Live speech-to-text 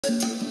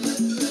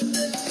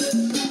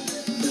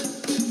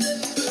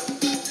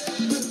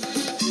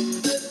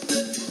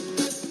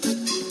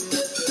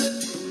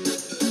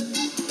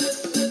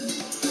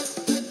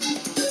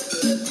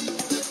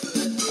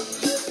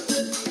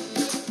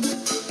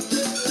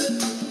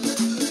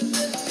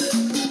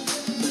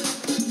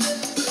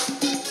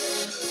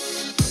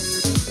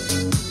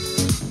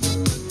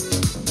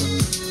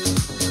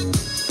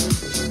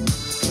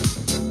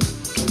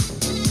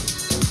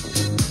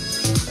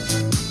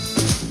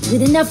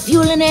With enough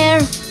fuel and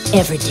air,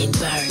 everything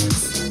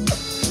burns.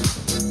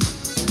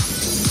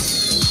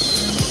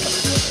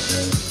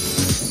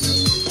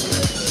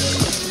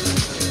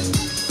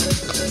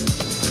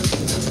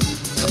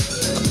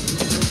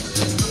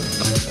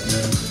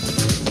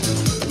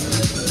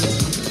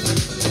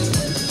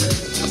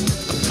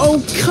 Oh,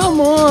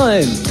 come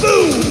on!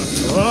 Boom!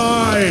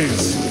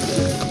 Rise!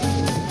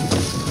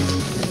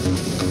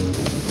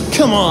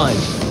 Come on!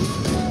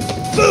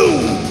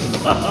 Boom!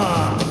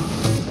 Haha!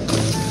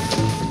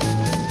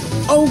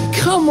 Oh,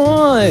 come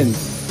on!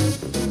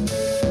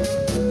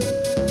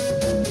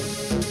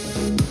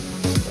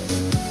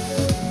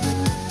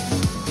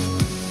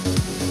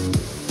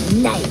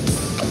 Nice.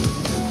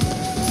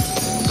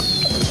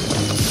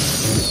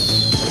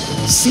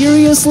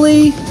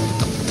 Seriously?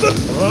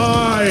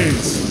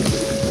 Rise!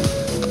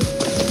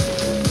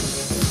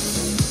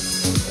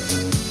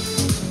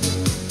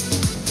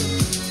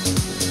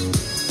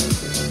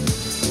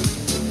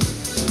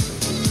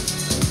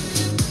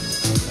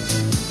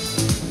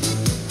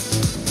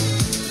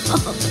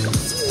 Oh,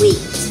 sweet.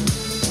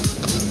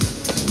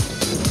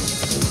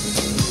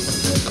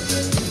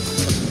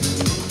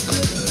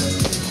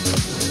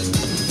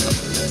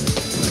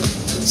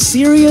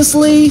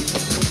 Seriously?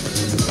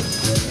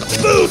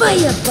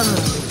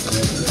 Firebomb.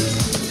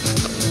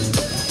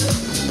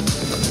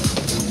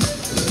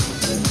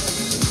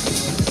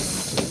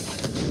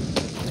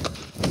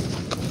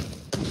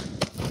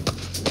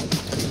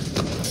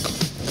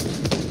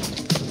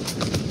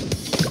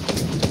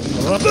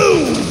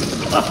 Boom!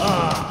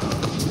 Haha!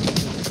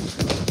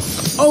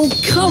 Oh,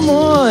 come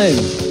on!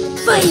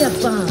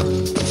 Firebomb.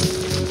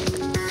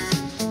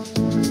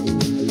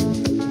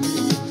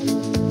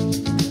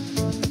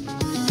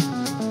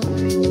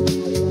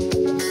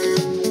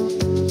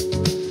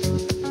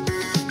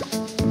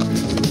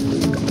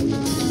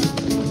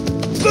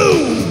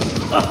 Boom!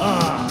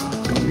 Haha!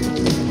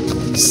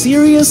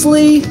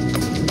 Seriously?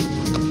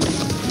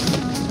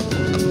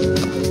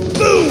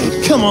 Boom!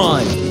 Come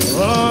on!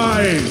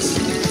 Rise!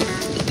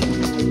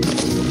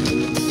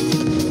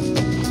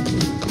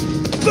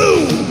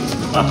 Boom!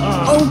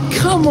 Haha! Oh,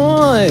 come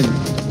on!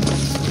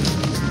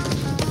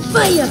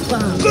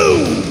 Firebomb.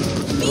 Boom!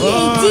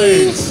 BAT.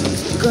 Rise!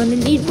 Gonna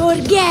need more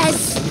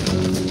gas.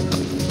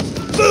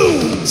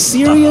 Boom!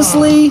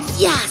 Seriously?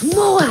 Yes,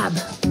 Moab.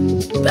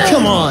 Burn.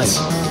 Come on!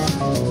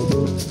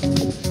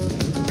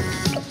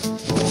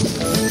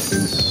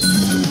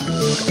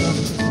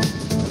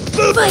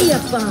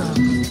 Firebomb.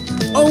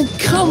 Oh,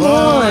 come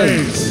on!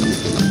 Rise!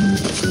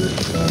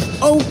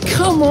 Oh,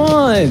 come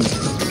on!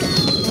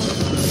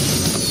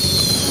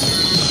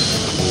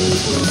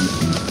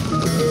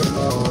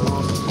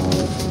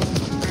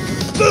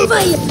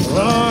 Fire.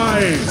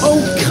 Rise!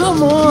 Oh,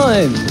 come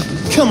on!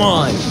 Come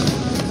on!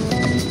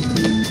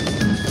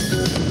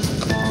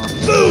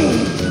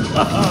 Boom!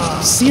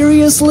 Haha!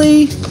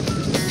 Seriously?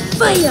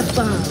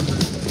 Firebomb.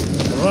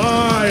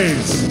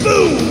 Rise!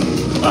 Boom!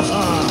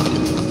 Haha!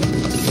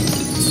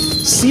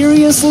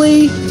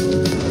 Seriously?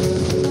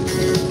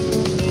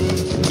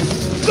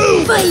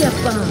 Boom!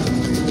 Firebomb.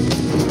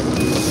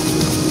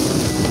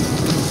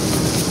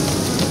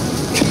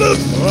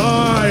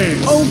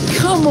 Rise! Oh,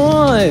 come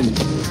on!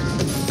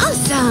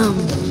 Awesome.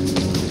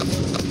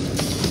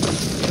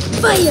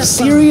 Firebomb.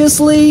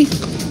 Seriously?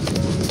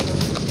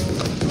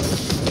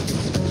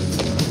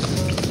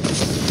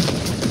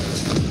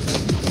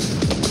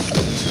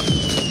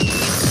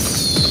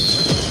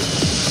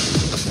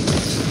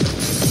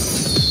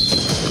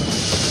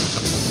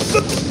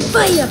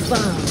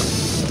 Firebomb.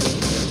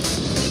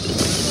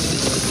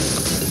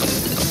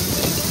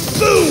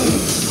 Boom!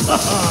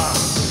 Haha!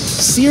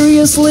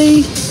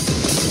 Seriously?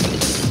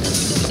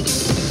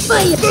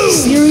 Fire.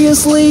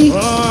 Seriously?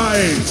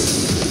 Rise!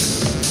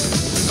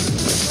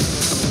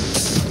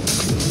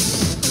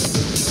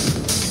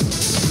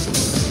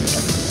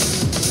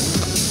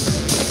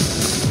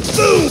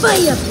 Boom!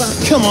 Firebomb.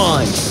 Come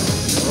on!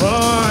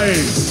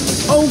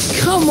 Rise! Oh,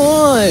 come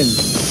on!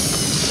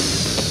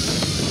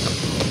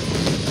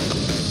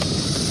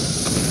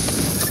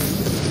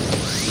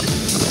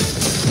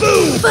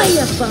 Boom!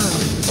 Firebomb.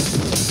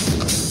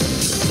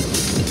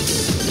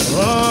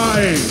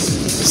 Rise!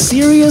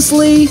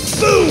 Seriously?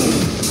 Boom!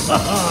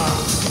 Haha!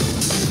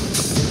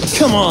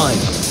 Come on!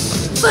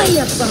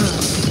 Firebomb.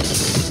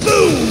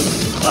 Boom!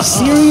 Haha!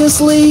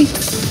 Seriously?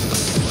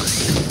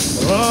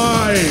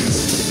 Rise!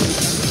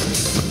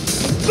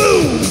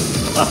 Boom!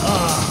 Haha!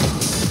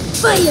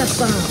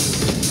 Firebomb.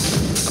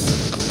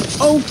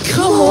 Oh,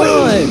 come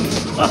on!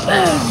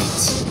 Haha!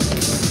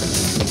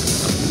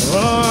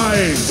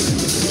 Rise!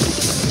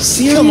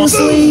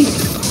 Seriously?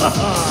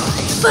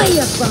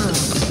 Firebomb.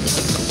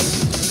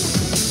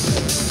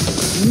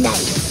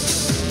 Nice.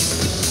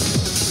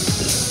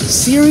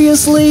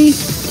 Seriously?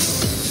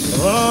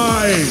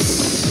 Rise!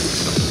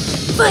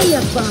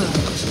 Firebomb.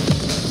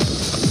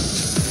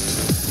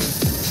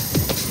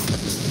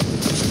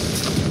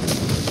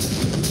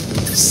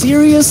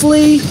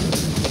 Seriously?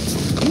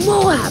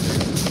 Moab.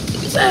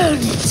 Burn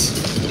it.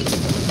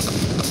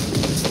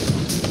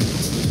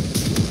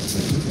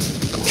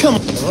 Come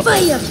on.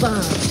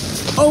 Firebomb.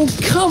 Oh,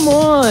 come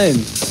on!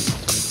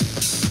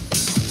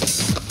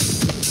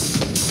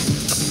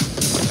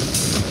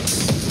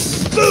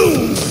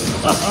 Boom!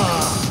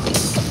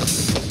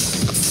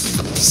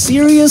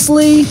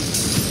 Seriously?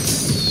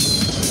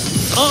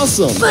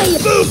 Awesome! Fire.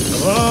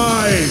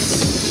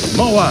 Rise!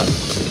 Moa,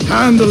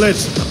 handle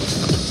it!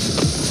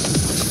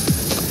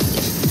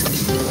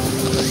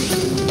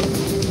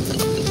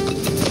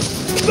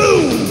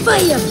 Boom!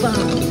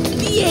 Firebomb.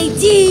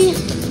 BAD.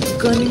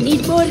 Gonna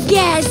need more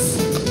gas.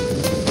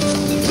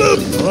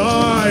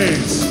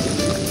 Rise!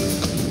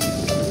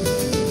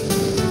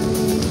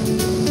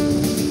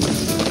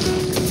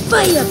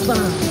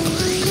 Firebomb.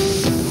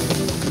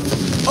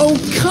 Oh,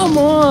 come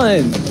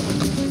on!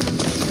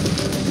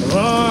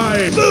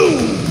 Rise! Boom!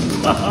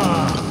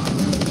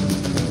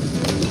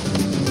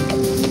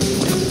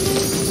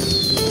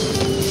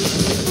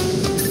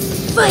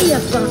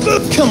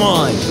 Firebomb. Come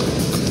on!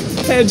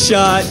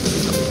 Headshot!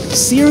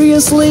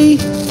 Seriously?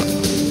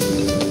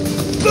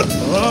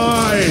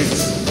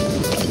 Rise!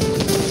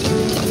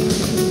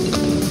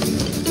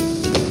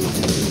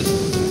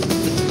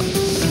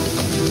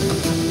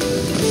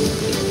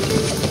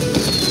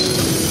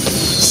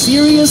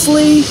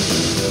 Seriously?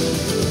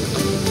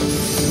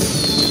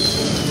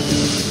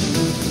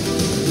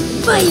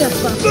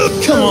 Firebomb.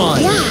 Come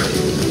on! Yeah.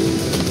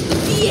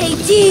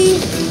 BAD.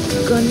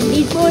 Gonna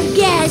need more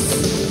gas.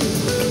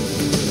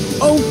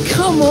 Oh,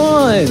 come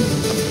on!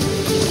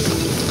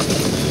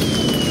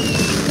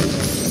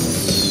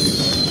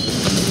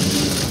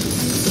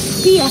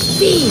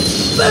 BFB.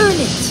 Burn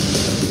it.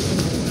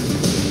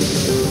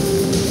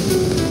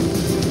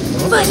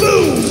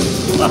 Boom!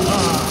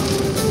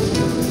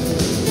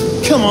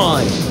 Come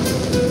on!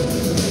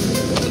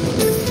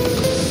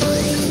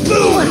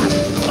 Moab.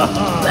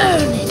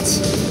 Burn it.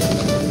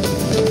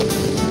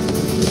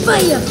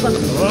 Firebomb.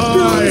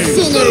 Rise!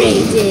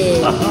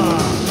 Incinerated.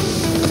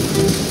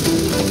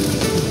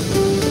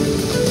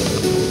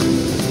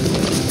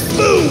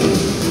 Boom!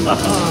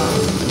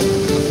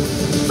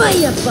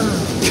 Firebomb.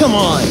 Come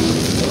on!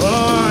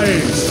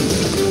 Rise!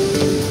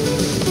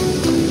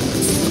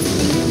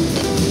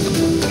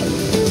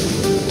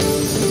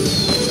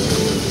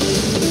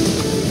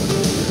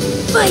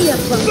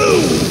 Firebomb.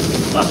 Boom!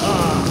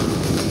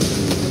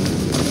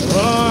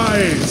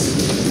 Rise!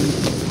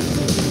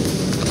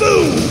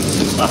 Boom!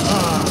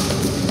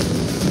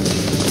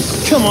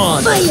 Come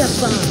on!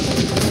 Firebomb.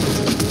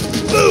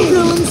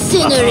 Boom!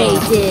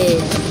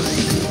 Incinerated.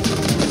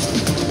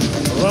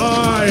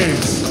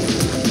 Rise!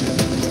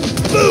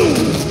 Boom!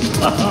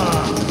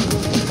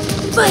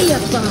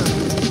 Firebomb.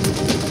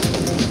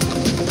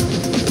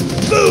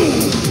 Boom!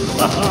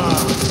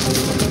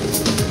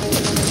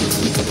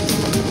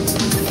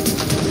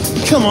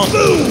 Come on!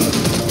 Boom!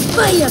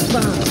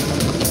 Firebomb.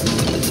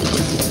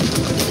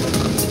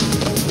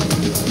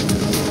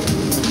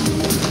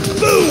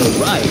 Boom!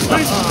 Right!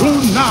 Face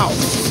Bloon now!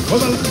 For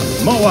the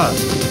Moa!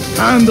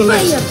 Handle it!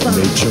 Firebomb.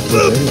 Nature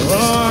Boom! prevails.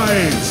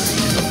 Rise!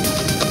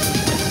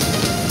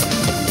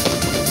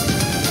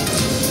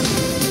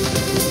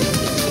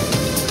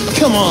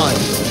 Come on!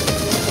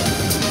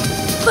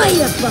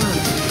 Firebomb.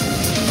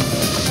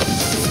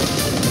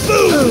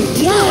 Boom! Oh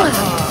yeah.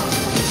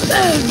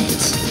 Burn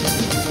it.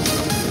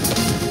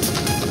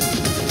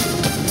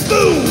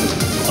 Boom!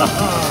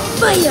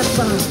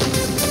 Firebomb.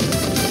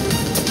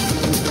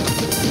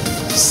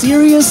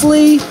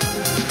 Seriously?